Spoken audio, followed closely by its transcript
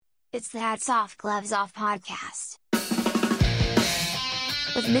It's the Hats Off Gloves Off podcast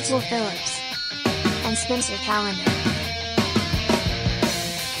with Mitchell Phillips and Spencer Calendar.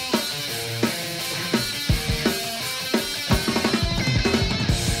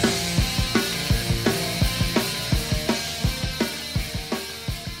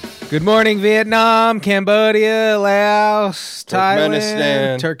 Good morning, Vietnam, Cambodia, Laos,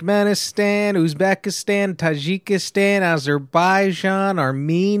 Thailand, Turkmenistan, Uzbekistan, Tajikistan, Azerbaijan,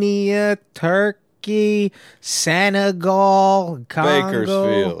 Armenia, Turkey, Senegal,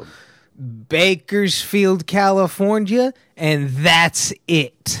 Congo, Bakersfield, California, and that's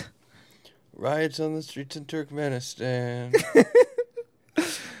it. Riots on the streets in Turkmenistan.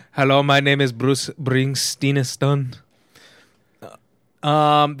 Hello, my name is Bruce Springsteeniston.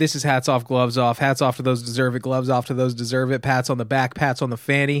 This is Hats Off, Gloves Off. Hats off to those who deserve it. Gloves off to those who deserve it. Pats on the back, pats on the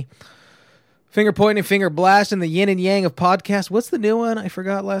fanny. Finger pointing, finger blasting, the yin and yang of podcasts. What's the new one? I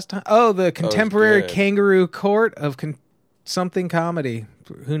forgot last time. Oh, the Contemporary Kangaroo Court of something comedy.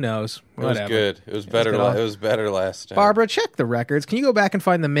 Who knows? Whatever. It was good. It was better. It was better last time. Barbara, check the records. Can you go back and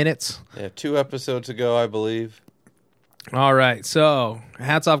find the minutes? Yeah, 2 episodes ago, I believe. All right. So,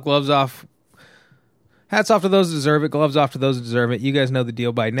 hats off, gloves off. Hats off to those who deserve it. Gloves off to those who deserve it. You guys know the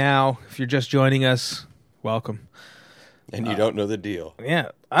deal by now. If you're just joining us, welcome. And you don't know the deal.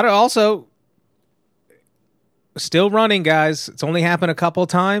 Yeah. Also, still running, guys. It's only happened a couple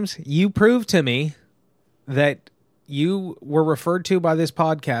times. You proved to me that you were referred to by this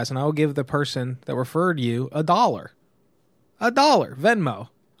podcast, and I will give the person that referred you $1. $1. Venmo.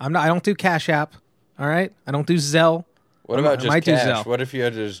 I don't do Cash App. All right? I don't do Zelle. What about just cash? What if you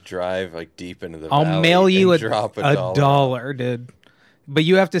had to just drive like deep into the valley? I'll mail you drop a dollar, dude. But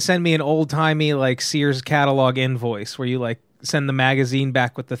you have to send me an old-timey like Sears catalog invoice where you like send the magazine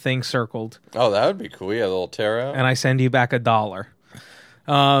back with the thing circled. Oh, that would be cool. Yeah, a little tear out. And I send you back $1.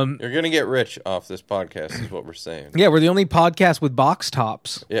 You're going to get rich off this podcast is what we're saying. Yeah, we're the only podcast with box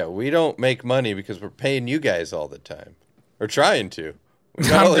tops. Yeah, we don't make money because we're paying you guys all the time. Or trying to. We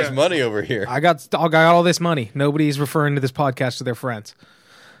got all this money over here. I got all this money. Nobody's referring to this podcast to their friends.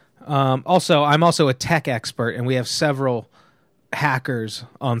 Also, I'm also a tech expert, and we have several hackers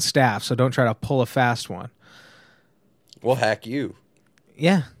on staff, so don't try to pull a fast one. We'll hack you.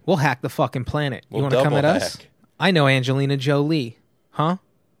 Yeah, we'll hack the fucking planet. We'll you want to come at us? hack. I know Angelina Jolie. Huh?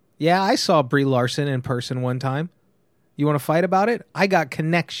 Yeah, I saw Brie Larson in person one time. You want to fight about it? I got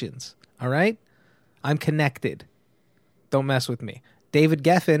connections, all right? I'm connected. Don't mess with me. David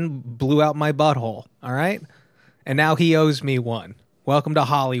Geffen blew out my butthole, all right? And now he owes me one. Welcome to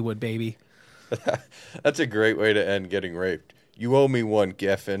Hollywood, baby. That's a great way to end getting raped. You owe me one,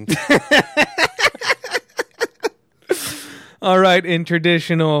 Geffen. All right, in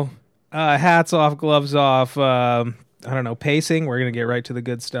traditional hats off, gloves off, pacing, we're going to get right to the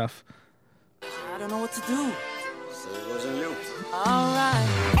good stuff. I don't know what to do. So it wasn't you. All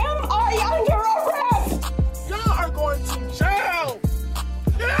right. Am I under arrest? Y'all are going to jail.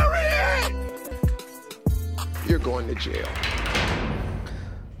 Period. You're going to jail.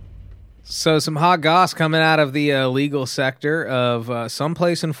 So some hot goss coming out of the legal sector of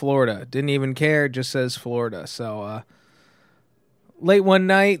someplace in Florida. Didn't even care, just says Florida. So late one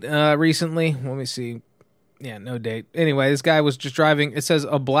night recently, let me see. Yeah, no date. Anyway, this guy was just driving. It says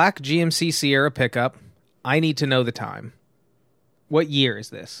a black GMC Sierra pickup. I need to know the time. What year is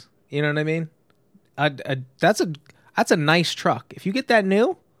this? You know what I mean? That's a nice truck. If you get that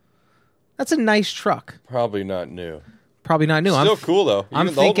new, that's a nice truck. Probably not new. Still cool though. I'm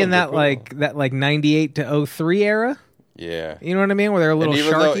thinking that cool. like 98 to 03 era. Yeah. You know what I mean? Where they're a little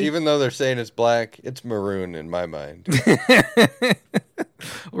sharky. Even though they're saying it's black, it's maroon in my mind.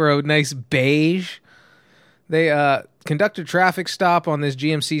 Or a nice beige. They conducted a traffic stop on this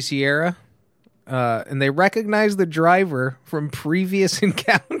GMC Sierra, and they recognized the driver from previous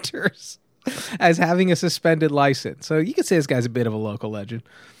encounters as having a suspended license. So you could say this guy's a bit of a local legend.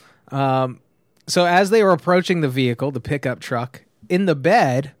 So as they were approaching the vehicle, the pickup truck, in the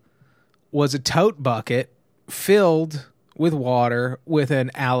bed was a tote bucket filled with water with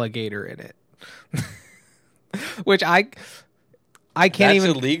an alligator in it. Which I can't That's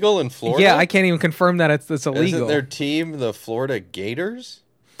even... illegal in Florida? Yeah, I can't even confirm that it's illegal. Isn't their team the Florida Gators?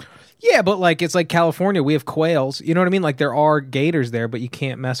 Yeah, but like it's like California. We have quails. You know what I mean? Like there are gators there, but you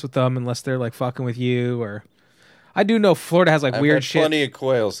can't mess with them unless they're like fucking with you. Or I do know Florida has like I've weird had shit. Plenty of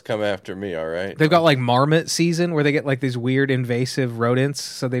quails come after me. All right, they've got like marmot season where they get like these weird invasive rodents.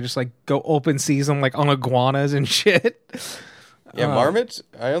 So they just like go open season like on iguanas and shit. Yeah, marmots.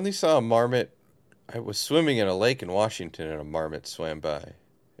 I only saw a marmot. I was swimming in a lake in Washington and a marmot swam by.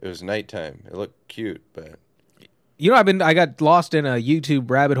 It was nighttime. It looked cute, but You know, I got lost in a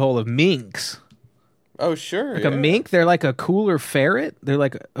YouTube rabbit hole of minks. Oh, sure. Like a mink, they're like a cooler ferret. They're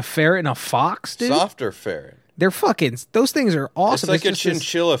like a ferret and a fox, dude. Softer ferret. They're fucking, those things are awesome. It's like a just this-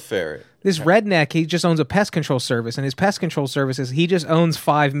 chinchilla ferret. This redneck, he just owns a pest control service, and his pest control service is he just owns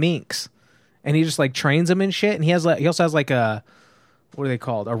 5 minks, and he just like trains them and shit. And he also has like a, what are they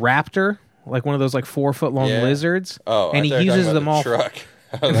called? A raptor, like one of those like 4-foot long Yeah. lizards. Oh, and I he thought you were uses talking them about all. the truck.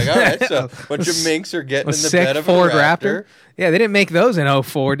 I was like, all right, so a bunch of minks are getting A in the sick bed of Ford a raptor. Yeah, they didn't make those in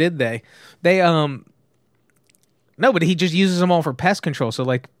 04, did they? They no, but he just uses them all for pest control. So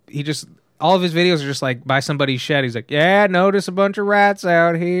like he just. All of his videos are just like by somebody's shed. He's like, yeah, notice a bunch of rats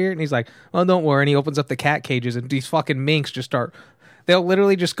out here. And he's like, oh, don't worry. And he opens up the cat cages and these fucking minks just start, they'll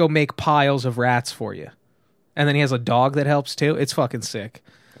literally just go make piles of rats for you. And then he has a dog that helps too. It's fucking sick.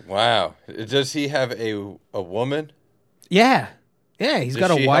 Wow. Does he have a woman? Yeah. Yeah, he's got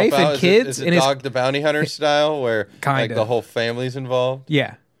Does a she wife help out? and kids. Is it and his, Dog the Bounty Hunter style where like Kinda. the whole family's involved?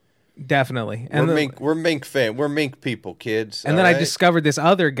 yeah, definitely. We're mink people, kids. And then I discovered this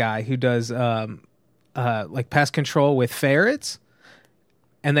other guy who does like pest control with ferrets,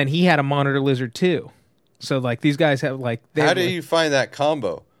 and then he had a monitor lizard too. So like these guys have like. How do you find that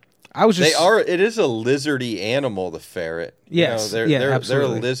combo? I was just. It is a lizardy animal, the ferret. Yes, they're yeah,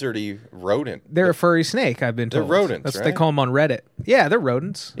 absolutely. a lizardy rodent. They're a furry snake. I've been They're told. rodents, That's what they right? call them on Reddit. Yeah, they're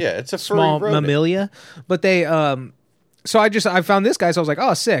rodents. Yeah, it's a furry Small rodent. mammalia, but they. So I found this guy, so I was like,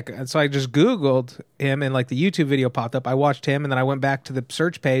 oh, sick. And so I just Googled him, and like the YouTube video popped up. I watched him, and then I went back to the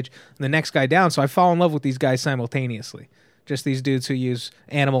search page, and the next guy down. So I fall in love with these guys simultaneously. Just these dudes who use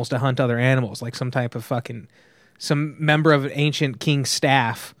animals to hunt other animals, like some type of some member of an ancient king's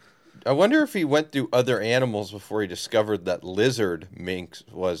staff. I wonder if he went through other animals before he discovered that lizard mink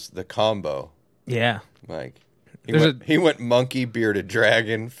was the combo. Yeah. Like There's he went monkey, bearded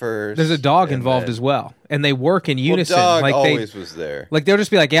dragon first. There's a dog and involved then- as well, and they work in unison. Well, dog like always was there. Like they'll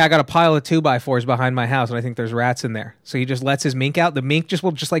just be like, yeah, I got a pile of 2x4s behind my house, and I think there's rats in there. So he just lets his mink out. The mink just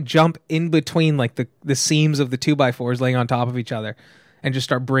will just like jump in between like the seams of the 2x4s laying on top of each other, and just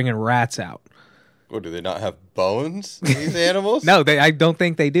start bringing rats out. What, do they not have bones? These animals? No, I don't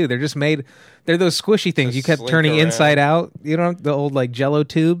think they do. They're just made. They're those squishy things Just you kept slink turning around. inside out. You know, the old like Jello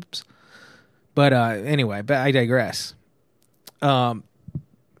tubes. But anyway, but I digress. No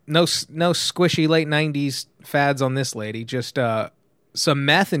squishy late 90s fads on this lady. Just some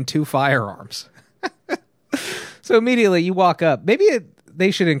meth and 2 firearms. So immediately you walk up. Maybe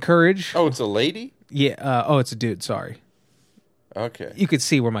they should encourage. Oh, it's a lady? Yeah. It's a dude. Sorry. Okay. You could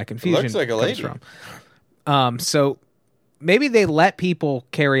see where my confusion looks like a comes lady. from. So maybe they let people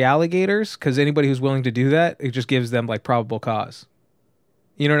carry alligators because anybody who's willing to do that, it just gives them like probable cause.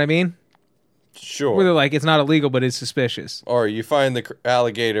 You know what I mean? Sure. Where they're like, it's not illegal, but it's suspicious. Or you find the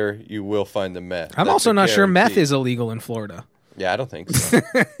alligator, you will find the meth. I'm That's also a not sure meth guarantee. is illegal in Florida. Yeah, I don't think so.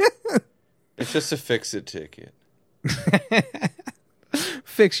 It's just a fix-it ticket.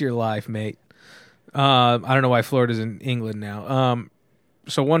 Fix your life, mate. I don't know why Florida's in England now.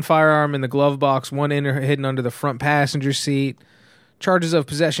 So 1 firearm in the glove box, 1 hidden under the front passenger seat. Charges of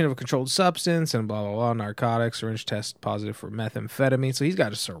possession of a controlled substance and blah, blah, blah. Narcotics. Syringe test positive for methamphetamine. So he's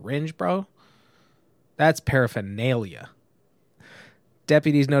got a syringe, bro. That's paraphernalia.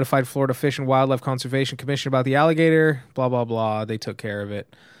 Deputies notified Florida Fish and Wildlife Conservation Commission about the alligator. Blah, blah, blah. They took care of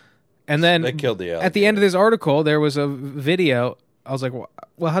it. And then They killed the at the end of this article, there was a video. I was like,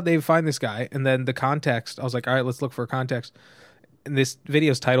 well, how'd they find this guy? And then the context, I was like, all right, let's look for context. And this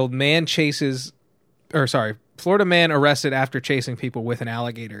video is titled Florida man arrested after chasing people with an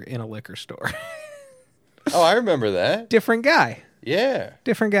alligator in a liquor store. Oh, I remember that. Different guy. Yeah.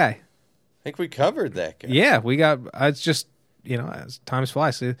 Different guy. I think we covered that guy. Yeah, we got, it's just, as times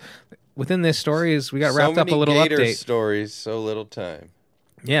fly. So within this story we got So wrapped up a many little gator update. stories, so little time.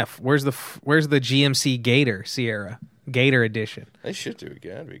 Yeah, where's the GMC Gator Sierra? Gator edition. They should do it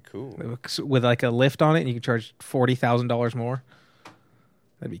again. That'd be cool. With like a lift on it and you can charge $40,000 more.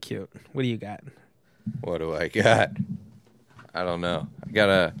 That'd be cute. What do you got? What do I got? I don't know. I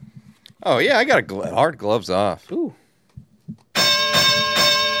got hard gloves off. Ooh.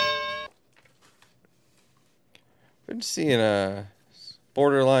 Been seeing a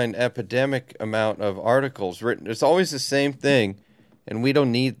borderline epidemic amount of articles written. It's always the same thing, and I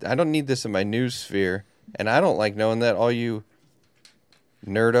don't need this in my news sphere, and I don't like knowing that all you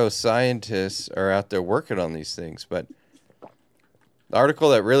nerdo scientists are out there working on these things. But the article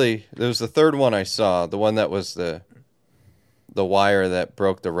that really, there was the third one I saw, the one that was the wire that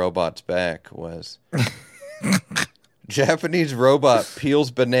broke the robot's back, was Japanese robot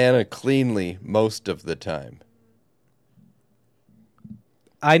peels banana cleanly most of the time.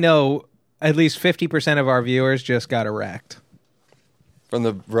 I know at least 50% of our viewers just got erect. From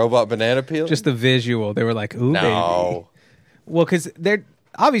the robot banana peel? Just the visual. They were like, ooh, baby. no. Well, because they're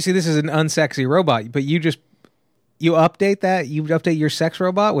obviously this is an unsexy robot, but you update that? You update your sex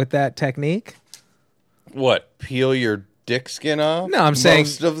robot with that technique? What? Peel your dick skin off? No, I'm saying-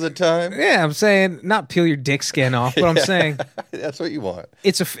 most of the time. Yeah, I'm saying not peel your dick skin off, but I'm saying That's what you want.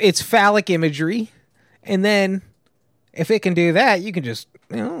 it's phallic imagery, and then if it can do that, you can just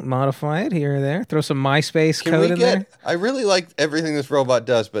modify it here or there, throw some MySpace Can code we in get? there. I really like everything this robot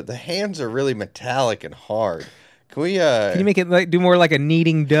does, but the hands are really metallic and hard. Can we? Can you make it do more like a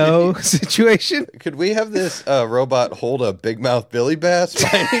kneading dough situation? Could we have this robot hold a big mouth Billy Bass? By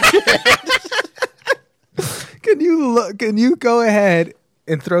any chance? Can you go ahead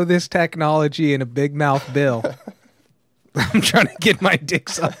and throw this technology in a big mouth bill? I'm trying to get my dick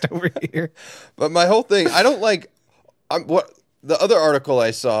sucked over here. But my whole thing, I don't like. What the other article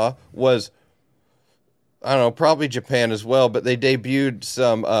I saw was, I don't know, probably Japan as well. But they debuted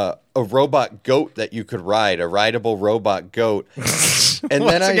some a robot goat that you could ride, a rideable robot goat. And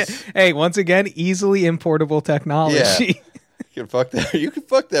then once again, easily importable technology. Yeah. You can fuck that. You can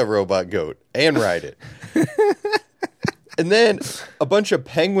fuck that robot goat and ride it. And then a bunch of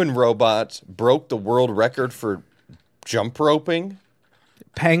penguin robots broke the world record for jump roping.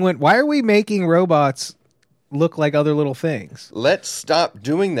 Penguin. Why are we making robots look like other little things? Let's stop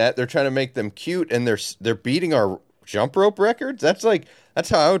doing that. They're trying to make them cute, and they're beating our jump rope records. That's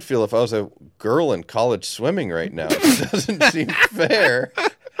how I would feel if I was a girl in college swimming right now. It doesn't seem fair.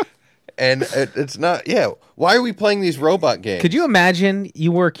 And it's not. Yeah. Why are we playing these robot games? Could you imagine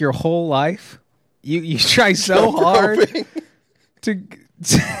you work your whole life? You try so Jump hard roping?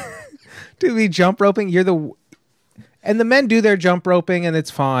 to be jump roping. And the men do their jump roping and it's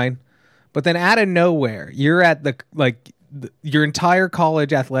fine. But then out of nowhere, you're at your entire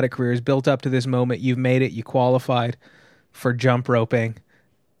college athletic career is built up to this moment. You've made it. You qualified for jump roping.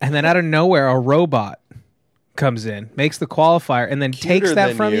 And then out of nowhere, a robot comes in, makes the qualifier, and then takes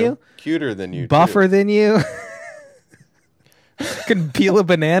that from you. Cuter than you. Buffer too. than you. Can peel a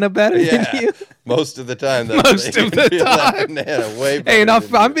banana better than you. Most of the time. Most of the time. Banana way better Hey, enough.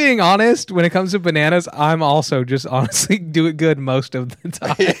 than I'm you. being honest. When it comes to bananas, I'm also just honestly do it good most of the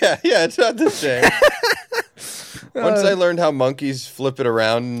time. Yeah, it's not the same. Once I learned how monkeys flip it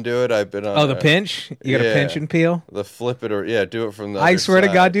around and do it, I've been on. Oh, the pinch? You got to yeah. pinch and peel? The flip it or do it from the. I other swear to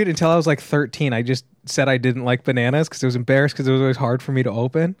side. God, dude, until I was like 13, I just said I didn't like bananas because I was embarrassed because it was always hard for me to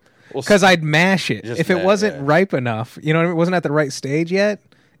open. Well, Because I'd mash it. Just If it mash, wasn't yeah. ripe enough, you know what I mean? It wasn't at the right stage yet,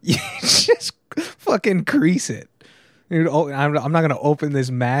 you just fucking crease it. Dude, I'm not going to open this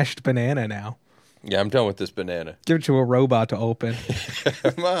mashed banana now. Yeah, I'm done with this banana. Give it to a robot to open.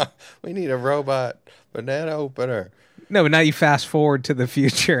 Mom, we need a robot banana opener. No, but now you fast forward to the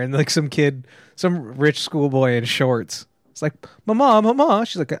future and like some rich schoolboy in shorts. It's like, Mama.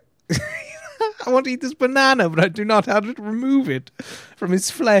 She's like, I want to eat this banana, but I do not know how to remove it from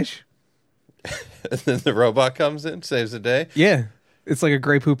its flesh. And then the robot comes in, saves the day. Yeah. It's like a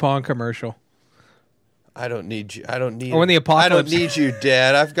Grey Poupon commercial. I don't need you. I don't need. Or when the I don't apocalypse- need you,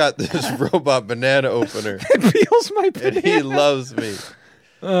 Dad. I've got this robot banana opener, It peels my and banana. he loves me.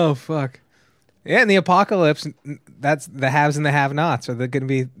 Oh, fuck. Yeah, in the apocalypse, that's the haves and the have-nots. Are going to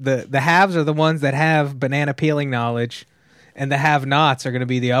be the haves are the ones that have banana peeling knowledge, and the have-nots are going to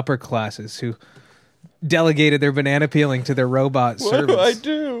be the upper classes who delegated their banana peeling to their robot What servants. do I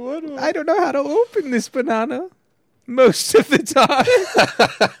do? What do I? I don't know how to open this banana most of the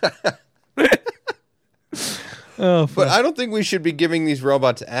time. Oh, fuck. But I don't think we should be giving these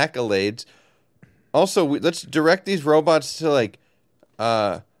robots accolades. Also, let's direct these robots to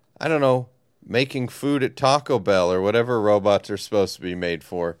I don't know, making food at Taco Bell or whatever robots are supposed to be made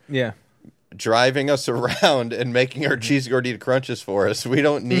for. Yeah. Driving us around and making our cheese gordita crunches for us. We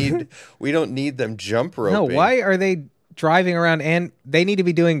don't need them jump roping. No, why are they driving around and they need to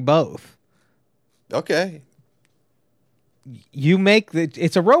be doing both? Okay. You make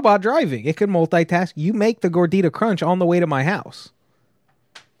it's a robot driving. It can multitask. You make the gordita crunch on the way to my house.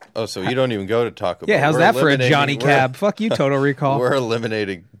 Oh, so you don't even go to Taco Bell. Yeah, how's We're that for a eliminating- Johnny Cab? Fuck you, Total Recall. We're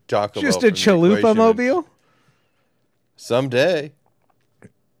eliminating Taco Bell. Just a from the equation. chalupa mobile? Someday.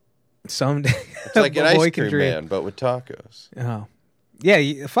 Someday. It's like an ice cream man, but with tacos. Oh.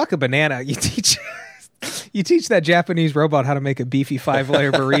 Yeah, fuck a banana. You teach that Japanese robot how to make a beefy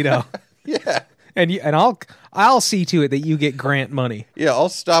 5-layer burrito. Yeah. And I'll see to it that you get grant money. Yeah, I'll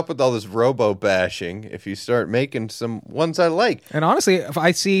stop with all this robo bashing if you start making some ones I like. And honestly, if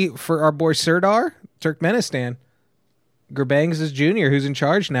I see for our boy Serdar, Turkmenistan, Gurbangues Jr., who's in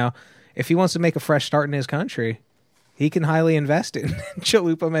charge now, if he wants to make a fresh start in his country, he can highly invest in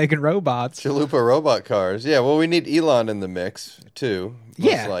Chalupa making robots. Chalupa robot cars. Yeah, well, we need Elon in the mix, too,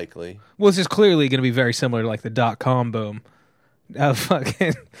 most likely. Well, this is clearly going to be very similar to like the .com boom of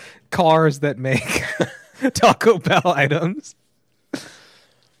fucking cars that make Taco Bell items.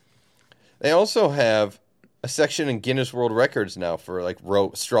 They also have a section in Guinness World Records now for like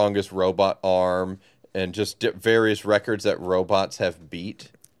strongest robot arm and just various records that robots have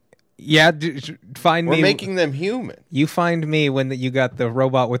beat. Yeah, find me. We're making them human. You find me when you got the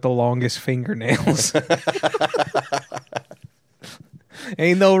robot with the longest fingernails.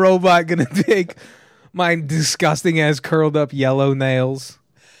 Ain't no robot gonna take my disgusting ass curled up yellow nails.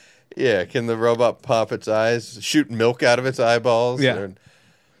 Yeah, can the robot pop its eyes, shoot milk out of its eyeballs? Yeah.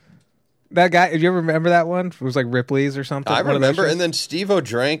 That guy, do you ever remember that one? It was like Ripley's or something. I remember, and then Steve-O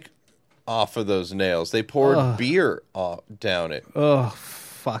drank off of those nails. They poured beer down it. Oh,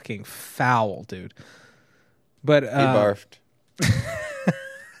 fucking foul, dude. But he barfed.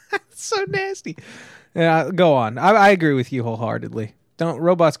 so nasty. Yeah, go on. I agree with you wholeheartedly.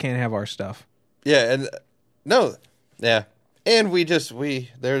 Robots can't have our stuff. Yeah, and and we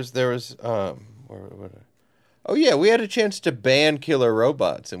had a chance to ban killer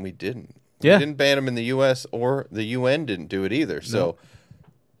robots and we didn't. Yeah. We didn't ban them in the U.S. or the UN didn't do it either. So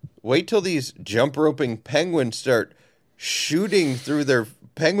wait till these jump roping penguins start shooting through their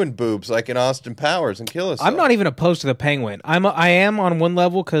penguin boobs like in Austin Powers and kill us. I'm not even opposed to the penguin. I am on one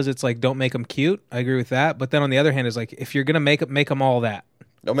level because it's like don't make them cute. I agree with that. But then on the other hand, it's like if you're gonna make them all that.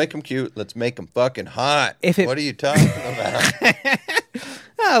 Don't make them cute. Let's make them fucking hot. What are you talking about?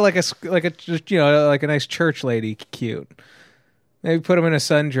 like a nice church lady, cute. Maybe put them in a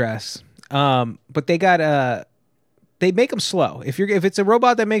sundress. But they make them slow. If it's a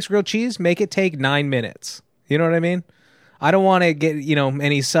robot that makes grilled cheese, make it take 9 minutes. You know what I mean? I don't want to get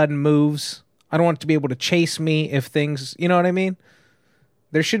any sudden moves. I don't want it to be able to chase me if things. You know what I mean?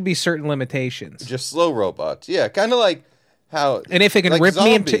 There should be certain limitations. Just slow robots. Yeah, kind of like how. And if it can rip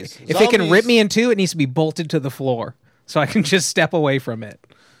me in two, it needs to be bolted to the floor so I can just step away from it.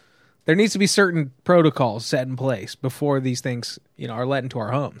 There needs to be certain protocols set in place before these things, are let into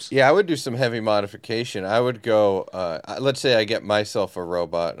our homes. Yeah, I would do some heavy modification. I would go. Let's say I get myself a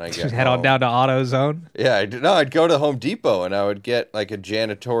robot and I get head on down to AutoZone. Yeah, I'd go to Home Depot and I would get like a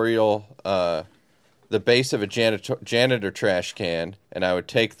janitorial, the base of a janitor trash can, and I would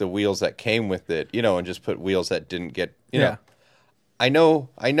take the wheels that came with it, and just put wheels that didn't get, know. I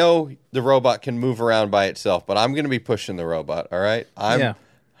know the robot can move around by itself, but I'm going to be pushing the robot. All right,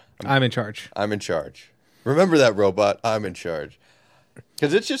 I'm in charge. I'm in charge. Remember that, robot. I'm in charge.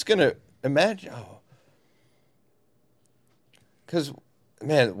 Because it's just going to imagine. Because,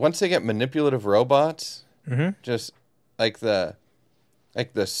 man, once they get manipulative robots, just like the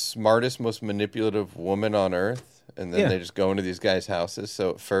smartest, most manipulative woman on Earth, and then they just go into these guys' houses.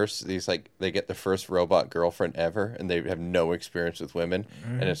 So at first, they get the first robot girlfriend ever, and they have no experience with women,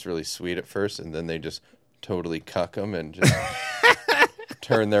 and it's really sweet at first, and then they just totally cuck them and just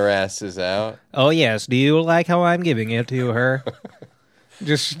turn their asses out. Oh yes, do you like how I'm giving it to her?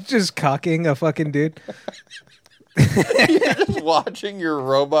 just cocking a fucking dude. You're just watching your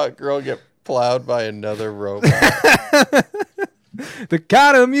robot girl get plowed by another robot. The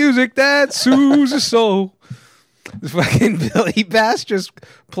kind of music that soothes the soul. Fucking Billy Bass just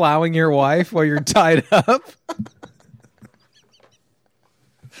plowing your wife while you're tied up.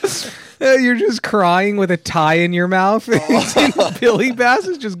 You're just crying with a tie in your mouth. Billy Bass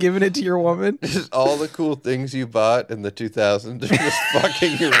is just giving it to your woman. Just all the cool things you bought in the 2000s are just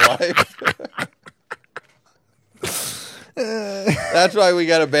fucking your wife. That's why we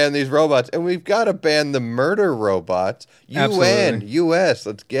got to ban these robots. And we've got to ban the murder robots. UN, US,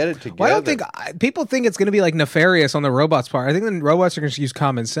 let's get it together. Well, I don't think people think it's going to be like nefarious on the robots' part. I think the robots are going to use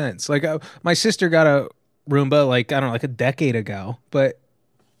common sense. Like my sister got a Roomba like a decade ago, but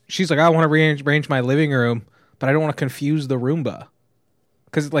she's like, I want to rearrange my living room, but I don't want to confuse the Roomba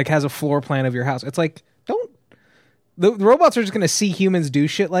because it like has a floor plan of your house. It's like, the robots are just going to see humans do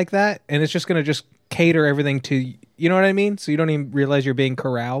shit like that, and it's just going to just cater everything to, you know what I mean? So you don't even realize you're being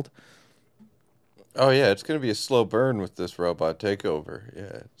corralled. Oh yeah, it's going to be a slow burn with this robot takeover. Yeah,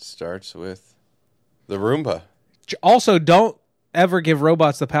 it starts with the Roomba. Also, don't ever give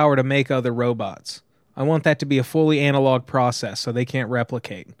robots the power to make other robots. I want that to be a fully analog process so they can't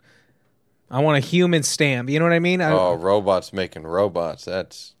replicate. I want a human stamp. You know what I mean? Robots making robots.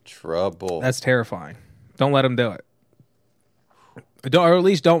 That's trouble. That's terrifying. Don't let them do it. Or at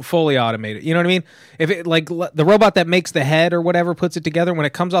least don't fully automate it. You know what I mean? If it like the robot that makes the head or whatever puts it together, when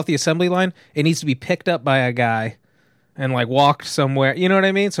it comes off the assembly line, it needs to be picked up by a guy and like walked somewhere. You know what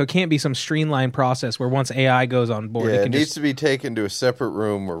I mean? So it can't be some streamlined process where once AI goes on board, Yeah, it it can needs just to be taken to a separate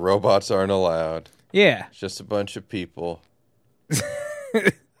room where robots aren't allowed. yeah. It's just a bunch of people.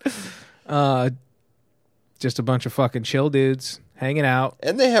 Just a bunch of fucking chill dudes hanging out.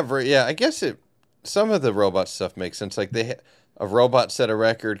 And they have, I guess some of the robot stuff makes sense. Like a robot set a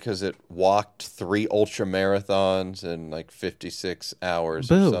record because it walked 3 ultra marathons in like 56 hours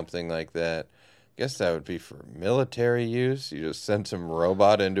Boo. or something like that. I guess that would be for military use. You just send some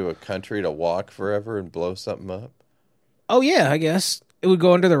robot into a country to walk forever and blow something up. Oh yeah, I guess it would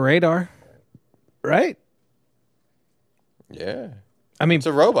go under the radar, right? Yeah. I mean, It's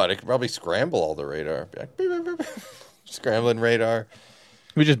a robot. It could probably scramble all the radar. Beep, beep, beep, beep. Scrambling radar.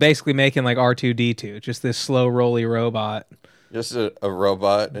 we're just basically making like R2D2, just this slow rolly robot. Just a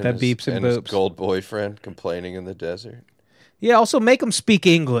robot and That beeps and his boops. gold boyfriend complaining in the desert. Yeah, also make them speak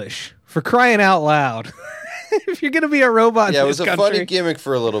English, for crying out loud. If you're gonna be a robot, Yeah, in it was this a country. funny gimmick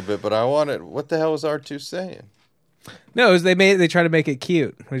for a little bit, but I wanted. What the hell was R2 saying? No, it was they try to make it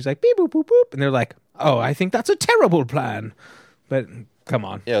cute. He's like beep boop boop boop, and they're like, "Oh, I think that's a terrible plan." But come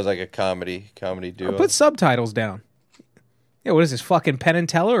on, Yeah, it was like a comedy duo. put subtitles down. Yeah, what is this fucking Penn and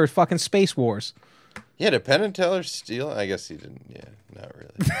Teller or fucking Space Wars? Yeah, did Penn and Teller steal? I guess he didn't. Yeah, not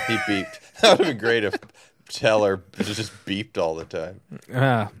really. He beeped. That would have been great if Teller just beeped all the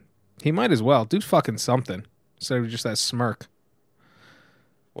time. He might as well. Dude's fucking something instead of just that smirk.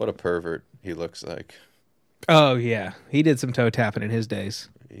 What a pervert he looks like. Oh yeah, he did some toe tapping in his days.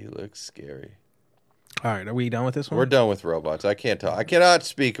 He looks scary. All right, are we done with this one? We're done with robots. I can't talk. I cannot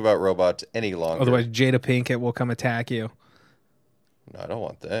speak about robots any longer. Otherwise, Jada Pinkett will come attack you. No, I don't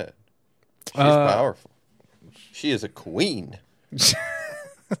want that. She's powerful. She is a queen.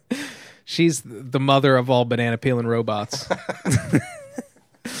 She's the mother of all banana peeling robots.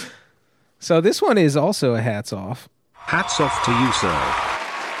 So this one is also a hats off. Hats off to you, sir.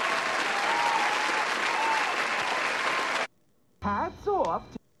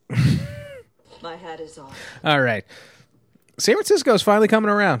 My hat is off. All right. San Francisco's finally coming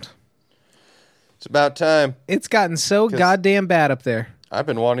around. It's about time. It's gotten so goddamn bad up there. I've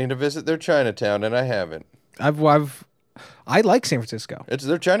been wanting to visit their Chinatown, and I haven't. I like San Francisco.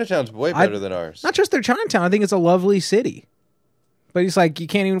 Their Chinatown's way better than ours. Not just their Chinatown. I think it's a lovely city. But it's like you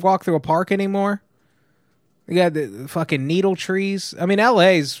can't even walk through a park anymore. You got the fucking needle trees. I mean,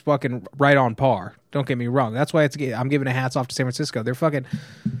 LA's fucking right on par. Don't get me wrong. That's why I'm giving a hats off to San Francisco. They're fucking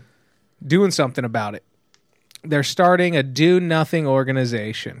doing something about it. They're starting a do-nothing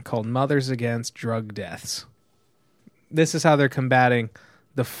organization called Mothers Against Drug Deaths. This is how they're combating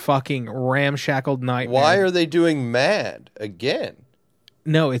the fucking ramshackled nightmare. Why are they doing MAD again?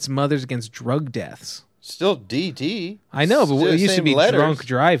 No, it's Mothers Against Drug Deaths. Still DD. I know, but Still it used to same be letters. drunk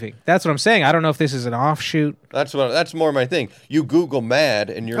driving. That's what I'm saying. I don't know if this is an offshoot. That's more my thing. You Google MAD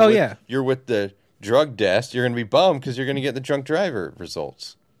and you're with the drug deaths. You're going to be bummed because you're going to get the drunk driver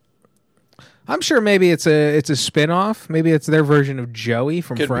results. I'm sure maybe it's a spin-off. Maybe it's their version of Joey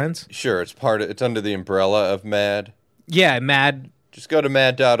from Could be- Friends. Sure, it's under the umbrella of MAD. Yeah, Mad. Just go to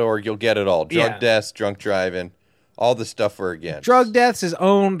mad.org. You'll get it all. Drug Yeah. deaths, drunk driving, all the stuff we're against. Drug Deaths is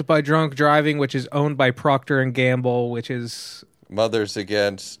owned by Drunk Driving, which is owned by Procter & Gamble, which Mothers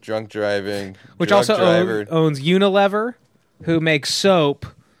Against Drunk Driving, which drug also driver. owns Unilever, who makes soap.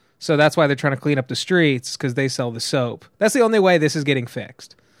 So that's why they're trying to clean up the streets, because they sell the soap. That's the only way this is getting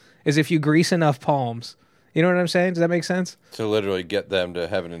fixed, is if you grease enough palms. You know what I'm saying? Does that make sense? To literally get them to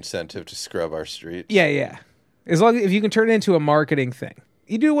have an incentive to scrub our streets. Yeah. As long as if you can turn it into a marketing thing.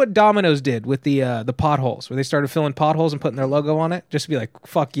 You do what Domino's did with the potholes, where they started filling potholes and putting their logo on it, just to be like,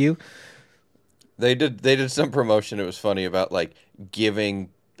 fuck you. They did some promotion. It was funny about like giving.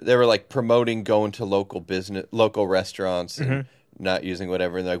 They were like promoting going to local restaurants and not using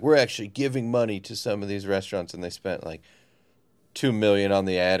whatever. And they're like, we're actually giving money to some of these restaurants, and they spent like $2 million on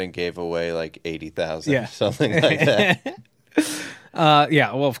the ad and gave away like 80,000, Yeah. something like that.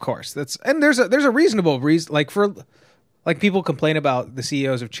 Yeah, well, of course. There's a reasonable reason, like people complain about the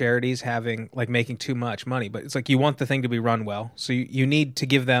CEOs of charities making too much money, but it's like you want the thing to be run well, so you need to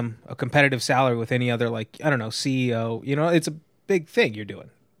give them a competitive salary with any other, like, I don't know, CEO. You know, it's a big thing you're doing.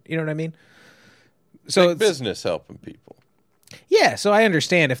 You know what I mean? So Big business helping people. yeah, so I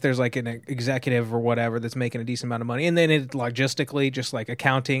understand if there's like an executive or whatever that's making a decent amount of money, and then it logistically just like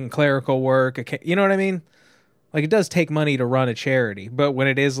accounting, clerical work, you know what I mean? Like, it does take money to run a charity, but when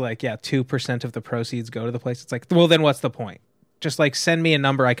it is like, 2% of the proceeds go to the place, it's like, well, then what's the point? Just like send me a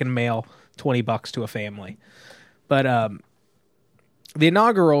number I can mail $20 to a family. But the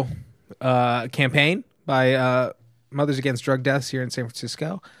inaugural campaign by Mothers Against Drug Deaths here in San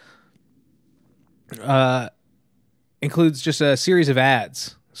Francisco includes just a series of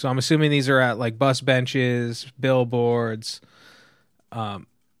ads. So I'm assuming these are at like bus benches, billboards, and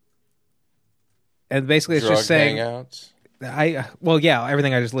basically it's Drug just saying, hangouts.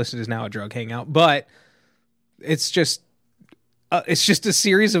 everything I just listed is now a drug hangout, but it's just a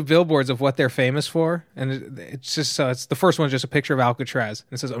series of billboards of what they're famous for, and it's just it's the first one's just a picture of Alcatraz.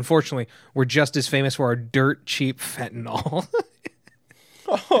 And it says, "Unfortunately, we're just as famous for our dirt cheap fentanyl."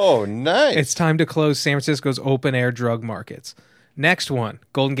 Oh, nice. It's time to close San Francisco's open air drug markets. Next one,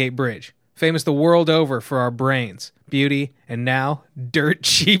 Golden Gate Bridge, famous the world over for our brains, beauty, and now dirt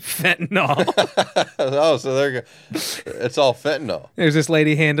cheap fentanyl. Oh, so it's all fentanyl. There's this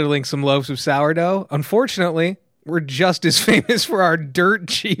lady handling some loaves of sourdough. Unfortunately, we're just as famous for our dirt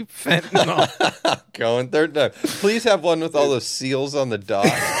cheap fentanyl. Going third time. Please have one with all those seals on the dock.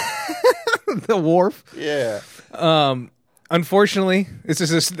 The wharf. Yeah. Unfortunately, this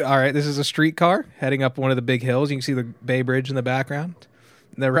is a streetcar heading up one of the big hills. You can see the Bay Bridge in the background.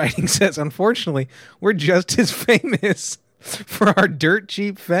 The writing says, "Unfortunately, we're just as famous for our dirt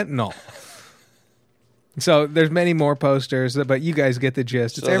cheap fentanyl." So there's many more posters, but you guys get the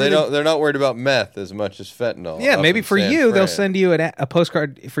gist. It's So they're not worried about meth as much as fentanyl. Yeah, up maybe in for San you, they'll Fran. send you a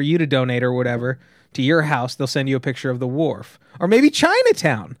postcard for you to donate or whatever to your house. They'll send you a picture of the wharf. Or maybe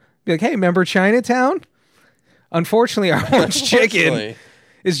Chinatown. Be like, hey, remember Chinatown? Unfortunately, our orange chicken Unfortunately.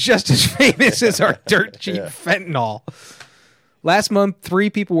 is just as famous as our dirt cheap fentanyl. Last month, 3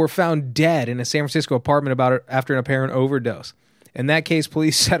 people were found dead in a San Francisco apartment after an apparent overdose. In that case,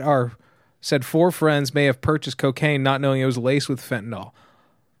 police said 4 friends may have purchased cocaine not knowing it was laced with fentanyl.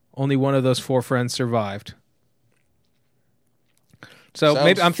 Only one of those 4 friends survived. So Sounds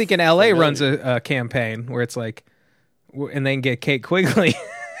maybe I'm thinking LA familiar. runs a campaign where it's like, and they can get Kate Quigley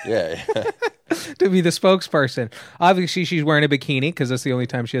Yeah. to be the spokesperson. Obviously, she's wearing a bikini because that's the only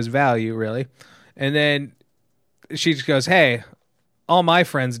time she has value, really. And then she just goes, "Hey, all my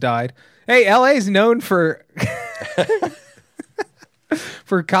friends died." Hey, LA's known for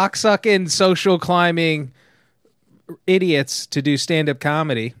for cocksucking, social climbing idiots to do stand-up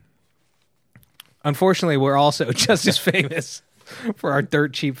comedy. Unfortunately, we're also just as famous for our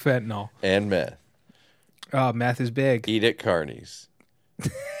dirt cheap fentanyl. And meth. Oh, meth is big. Eat at Carney's.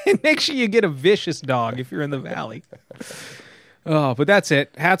 And make sure you get a vicious dog if you're in the valley. Oh, but that's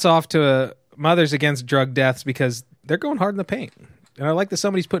it. Hats off to Mothers Against Drug Deaths because they're going hard in the paint. And I like that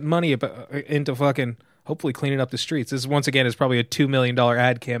somebody's putting money into fucking hopefully cleaning up the streets. This, once again, is probably a $2 million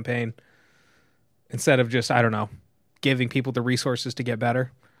ad campaign instead of just, I don't know, giving people the resources to get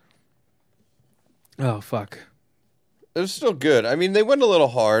better. Oh, fuck. It was still good. I mean, they went a little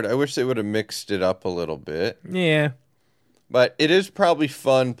hard. I wish they would have mixed it up a little bit. Yeah. But it is probably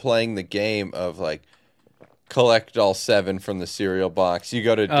fun playing the game of, like, collect all 7 from the cereal box. You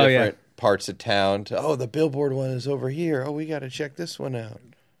go to different parts of town. The billboard one is over here. Oh, we got to check this one out.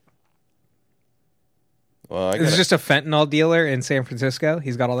 Well, This is just a fentanyl dealer in San Francisco.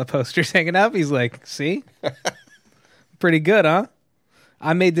 He's got all the posters hanging up. He's like, see? Pretty good, huh?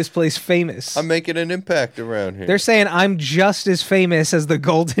 I made this place famous. I'm making an impact around here. They're saying I'm just as famous as the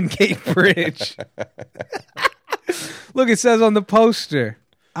Golden Gate Bridge. Look, it says on the poster,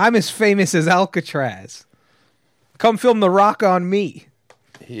 I'm as famous as Alcatraz. Come film The Rock on me.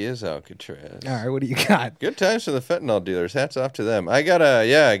 He is Alcatraz. All right, what do you got? Good times for the fentanyl dealers. Hats off to them. I got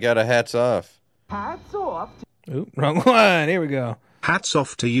a hats off. Ooh, wrong one. Here we go. Hats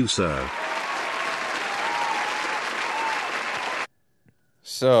off to you, sir.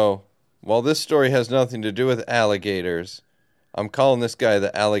 So, while this story has nothing to do with alligators, I'm calling this guy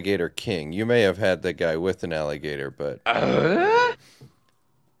the Alligator King. You may have had the guy with an alligator, but...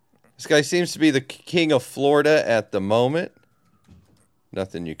 This guy seems to be the king of Florida at the moment.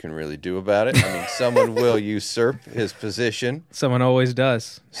 Nothing you can really do about it. I mean, someone will usurp his position. Someone always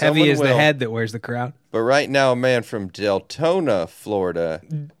does. Heavy Someone is the will. head that wears the crown. But right now, a man from Deltona, Florida,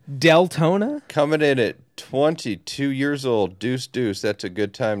 Deltona? coming in at 22 years old, deuce. That's a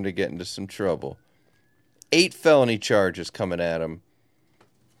good time to get into some trouble. 8 felony charges coming at him.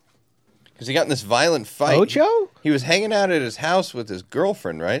 Because he got in this violent fight. Ocho? He was hanging out at his house with his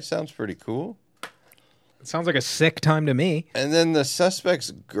girlfriend, right? Sounds pretty cool. It sounds like a sick time to me. And then the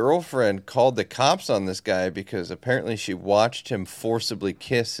suspect's girlfriend called the cops on this guy because apparently she watched him forcibly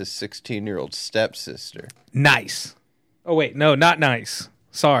kiss his 16-year-old stepsister. Nice. Oh, wait. No, not nice.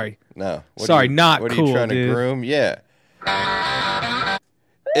 Sorry. No. Sorry, not What are cool, you trying dude. to groom? Yeah.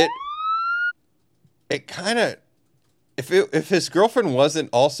 It kind of... If his girlfriend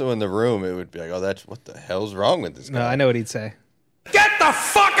wasn't also in the room, it would be like, oh, that's... What the hell's wrong with this guy? No, I know what he'd say. Get the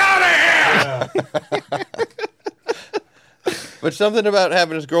fuck out of here! But something about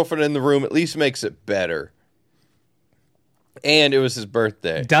having his girlfriend in the room at least makes it better. And it was his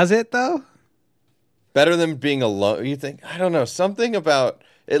birthday. Does it though? Better than being alone. You think? I don't know. Something about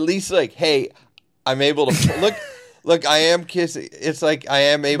at least like, hey, I'm able to look. I am kissing. It's like I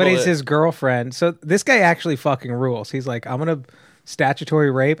am able. But he's to, his girlfriend. So this guy actually fucking rules. He's like, I'm gonna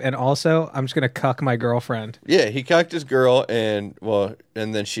statutory rape, and also I'm just gonna cuck my girlfriend. Yeah, he cucked his girl, and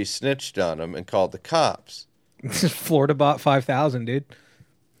then she snitched on him and called the cops. Florida bought 5,000, dude.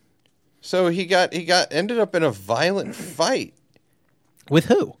 So he ended up in a violent fight. With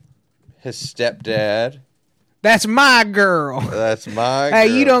who? His stepdad. That's my girl. That's my Hey,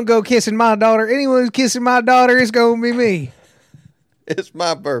 girl. you don't go kissing my daughter. Anyone who's kissing my daughter, it's gonna be me. It's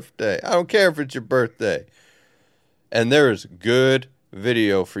my birthday. I don't care if it's your birthday. And there is good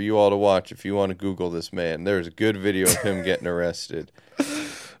video for you all to watch if you want to Google this man. There's a good video of him getting arrested.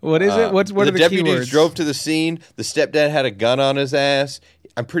 What is it? What are the deputies keywords? drove to the scene. The stepdad had a gun on his ass.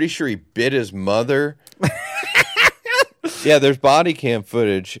 I'm pretty sure he bit his mother. Yeah, there's body cam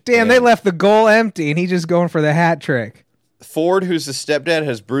footage. Damn, And they left the goal empty, and he's just going for the hat trick. Ford, who's the stepdad,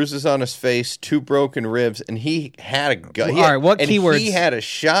 has bruises on his face, 2 broken ribs, and he had a gun. All right, what keywords? He had a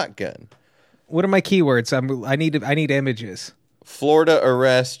shotgun. What are my keywords? I need images. Florida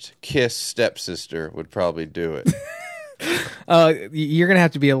arrest, kiss stepsister would probably do it. You're gonna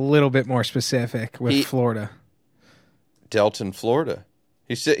have to be a little bit more specific with Florida. Delton, Florida.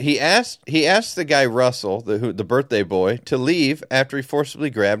 He asked the guy Russell, the birthday boy, to leave after he forcibly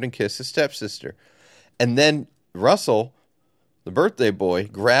grabbed and kissed his stepsister, and then Russell, the birthday boy,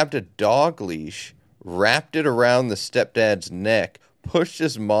 grabbed a dog leash, wrapped it around the stepdad's neck, pushed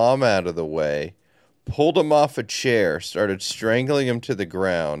his mom out of the way, pulled him off a chair, started strangling him to the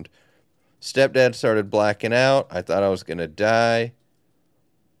ground. Stepdad started blacking out. I thought I was going to die.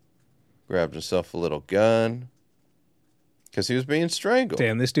 Grabbed himself a little gun because he was being strangled.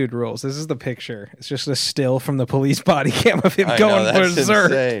 Damn, this dude rules. This is the picture. It's just a still from the police body cam of him I going know, that's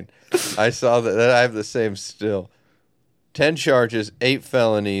berserk. insane. I saw that. I have the same still. 10 charges, 8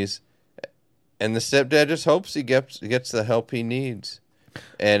 felonies, and the stepdad just hopes he gets the help he needs.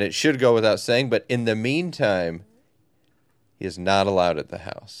 And it should go without saying, but in the meantime, he is not allowed at the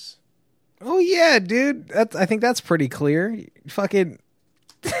house. Oh yeah, dude. I think that's pretty clear. Fucking,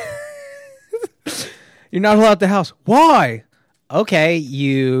 you're not allowed at the house. Why? Okay,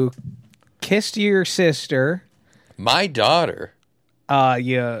 you kissed your sister. My daughter.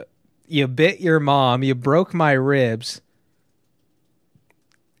 You bit your mom. You broke my ribs.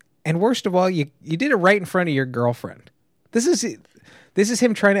 And worst of all, you did it right in front of your girlfriend. This is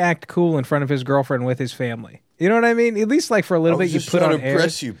him trying to act cool in front of his girlfriend with his family. You know what I mean? At least like for a little bit, you put on to air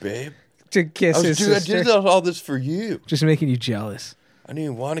impress you, babe. to kiss his sister. I did all this for you. Just making you jealous. I didn't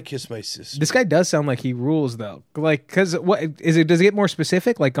even want to kiss my sister. This guy does sound like he rules, though. Like, because what is it? Does it get more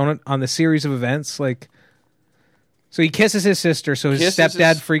specific? Like on the series of events, like. So he kisses his sister, so his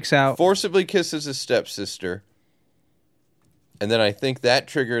stepdad freaks out. Forcibly kisses his stepsister. And then I think that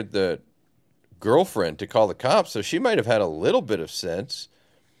triggered the girlfriend to call the cops, so she might have had a little bit of sense.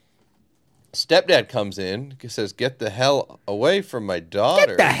 Stepdad comes in, says, "Get the hell away from my daughter."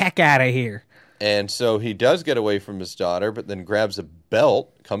 Get the heck out of here. And so he does get away from his daughter, but then grabs a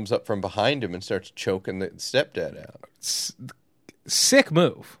belt, comes up from behind him, and starts choking the stepdad out. Sick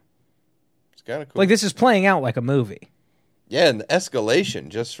move. It's kind of cool. Like, this is playing out like a movie. Yeah, and the escalation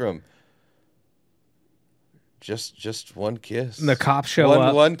just from just one kiss. And the cops show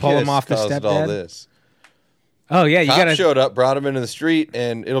up, pull him off the caused all stepdad. this. Oh, yeah, you Cops gotta. showed up, brought him into the street,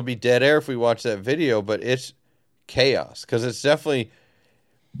 and it'll be dead air if we watch that video, but it's chaos because it's definitely.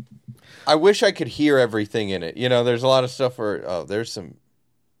 I wish I could hear everything in it. You know, there's a lot of stuff where there's some.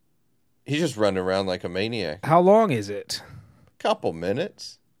 He's just running around like a maniac. How long is it? Couple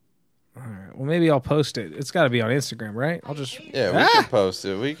minutes. All right, well, maybe I'll post it. It's got to be on Instagram, right? I'll just. Yeah, we can post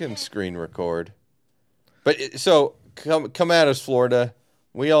it. We can screen record. But so come at us, Florida.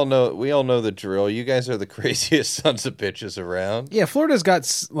 We all know the drill. You guys are the craziest sons of bitches around. Yeah, Florida's got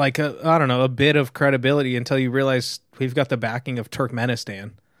like a bit of credibility until you realize we've got the backing of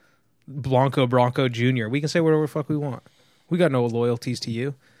Turkmenistan, Bronco Jr. We can say whatever the fuck we want. We got no loyalties to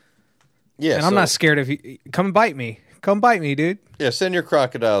you. Yeah, and I'm not scared of you. Come bite me. Come bite me, dude. Yeah, send your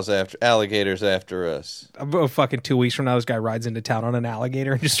alligators after us. Fucking 2 weeks from now, this guy rides into town on an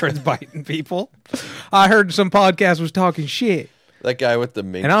alligator and just starts biting people. I heard some podcast was talking shit. That guy with the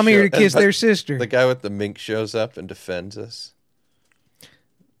mink. And I'm here to kiss their sister. The guy with the mink shows up and defends us.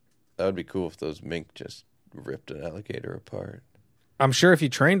 That would be cool if those mink just ripped an alligator apart. I'm sure if you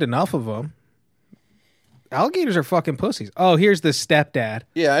trained enough of them. Alligators are fucking pussies. Oh, here's the stepdad.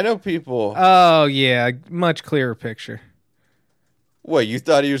 Yeah, I know people. Oh, yeah. Much clearer picture. What, you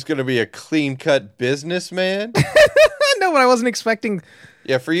thought he was going to be a clean-cut businessman? No, know, but I wasn't expecting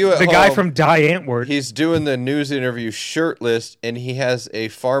Yeah, for you at the home, guy from Die Antwoord. he's doing the news interview shirtless, and he has a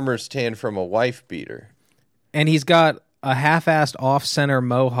farmer's tan from a wife beater. And he's got a half-assed off-center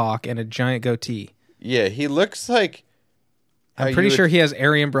mohawk and a giant goatee. Yeah, he looks like... I'm pretty sure he has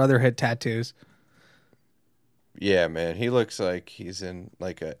Aryan Brotherhood tattoos. Yeah, man, he looks like he's in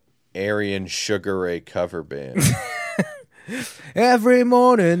like a Aryan Sugar Ray cover band. Every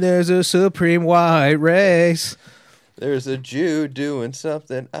morning there's a supreme white race. There's a Jew doing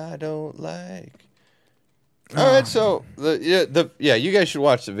something I don't like. All right, so you guys should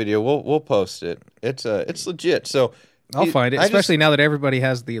watch the video. We'll post it. It's legit. So I'll find it, especially now that everybody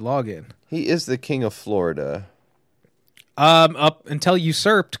has the login. He is the king of Florida. Up until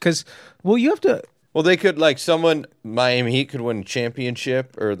usurped, because you have to. Well, they could Miami Heat could win a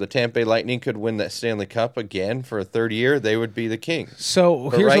championship, or the Tampa Bay Lightning could win that Stanley Cup again for a third year. They would be the king. So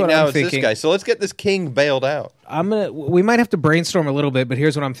but here's right what now I'm it's thinking. this guy. So let's get this king bailed out. We might have to brainstorm a little bit, but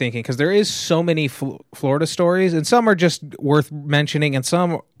here's what I'm thinking, because there is so many Florida stories, and some are just worth mentioning, and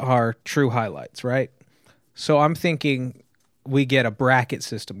some are true highlights, right? So I'm thinking we get a bracket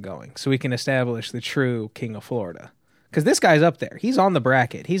system going, so we can establish the true king of Florida. Because this guy's up there. He's on the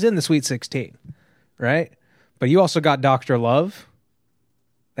bracket. He's in the Sweet 16, right? But you also got Dr. Love,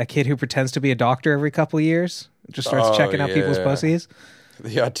 that kid who pretends to be a doctor every couple of years, just starts checking out people's pussies.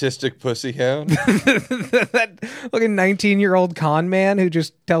 The autistic pussy hound. That looking 19-year-old con man who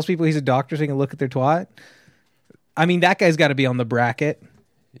just tells people he's a doctor so he can look at their twat. I mean, that guy's got to be on the bracket.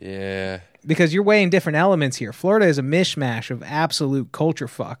 Yeah. Because you're weighing different elements here. Florida is a mishmash of absolute culture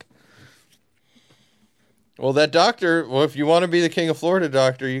fuck. Well, that doctor, if you want to be the king of Florida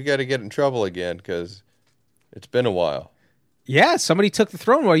doctor, you got to get in trouble again, because it's been a while. Yeah, somebody took the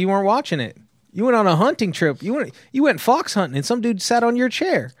throne while you weren't watching it. You went on a hunting trip. You went fox hunting, and some dude sat on your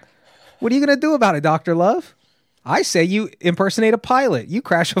chair. What are you going to do about it, Dr. Love? I say you impersonate a pilot. You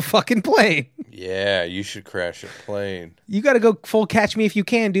crash a fucking plane. Yeah, you should crash a plane. You got to go full Catch Me If You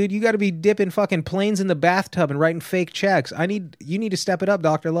Can, dude. You got to be dipping fucking planes in the bathtub and writing fake checks. You need to step it up,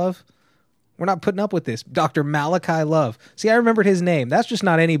 Dr. Love. We're not putting up with this. Dr. Malachi Love. See, I remembered his name. That's just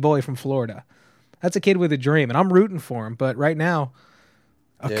not any boy from Florida. That's a kid with a dream, and I'm rooting for him. But right now,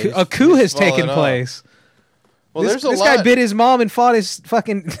 a coup has taken place. Well, this this guy bit his mom and fought his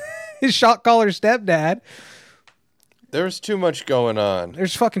fucking his shot caller stepdad. There's too much going on.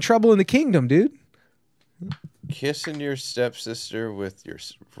 There's fucking trouble in the kingdom, dude. Kissing your stepsister with your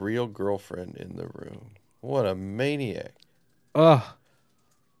real girlfriend in the room. What a maniac. Ugh.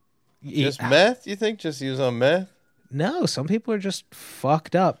 Just meth? You think just he was on meth? No, some people are just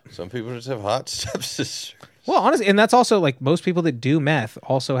fucked up. Some people just have hot stepsisters. Well, honestly, and that's also like most people that do meth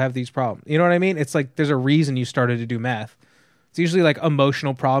also have these problems. You know what I mean? It's like there's a reason you started to do meth. It's usually like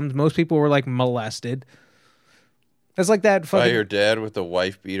emotional problems. Most people were like molested. That's like that fucking... By your dad with the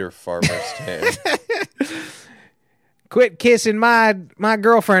wife beater farmer's tan. Quit kissing my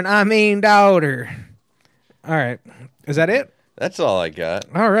girlfriend, I mean daughter. All right. Is that it? That's all I got.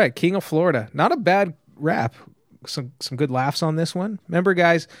 All right. King of Florida. Not a bad rap. Some good laughs on this one. Remember,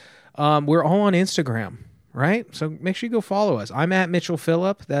 guys, we're all on Instagram, right? So make sure you go follow us. I'm at Mitchell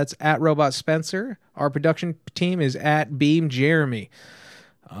Phillip. That's at Robot Spencer. Our production team is at Beam Jeremy.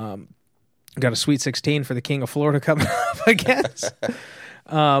 Got a Sweet 16 for the King of Florida coming up, I guess.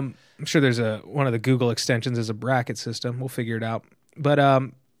 I'm sure there's one of the Google extensions is a bracket system. We'll figure it out.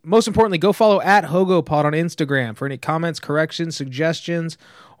 But most importantly, go follow at HogoPod on Instagram for any comments, corrections, suggestions,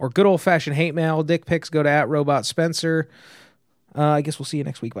 or good old-fashioned hate mail, dick pics. Go to at Robot Spencer. I guess we'll see you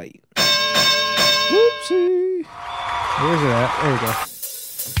next week. Bye. Whoopsie. Where's it at? There we go.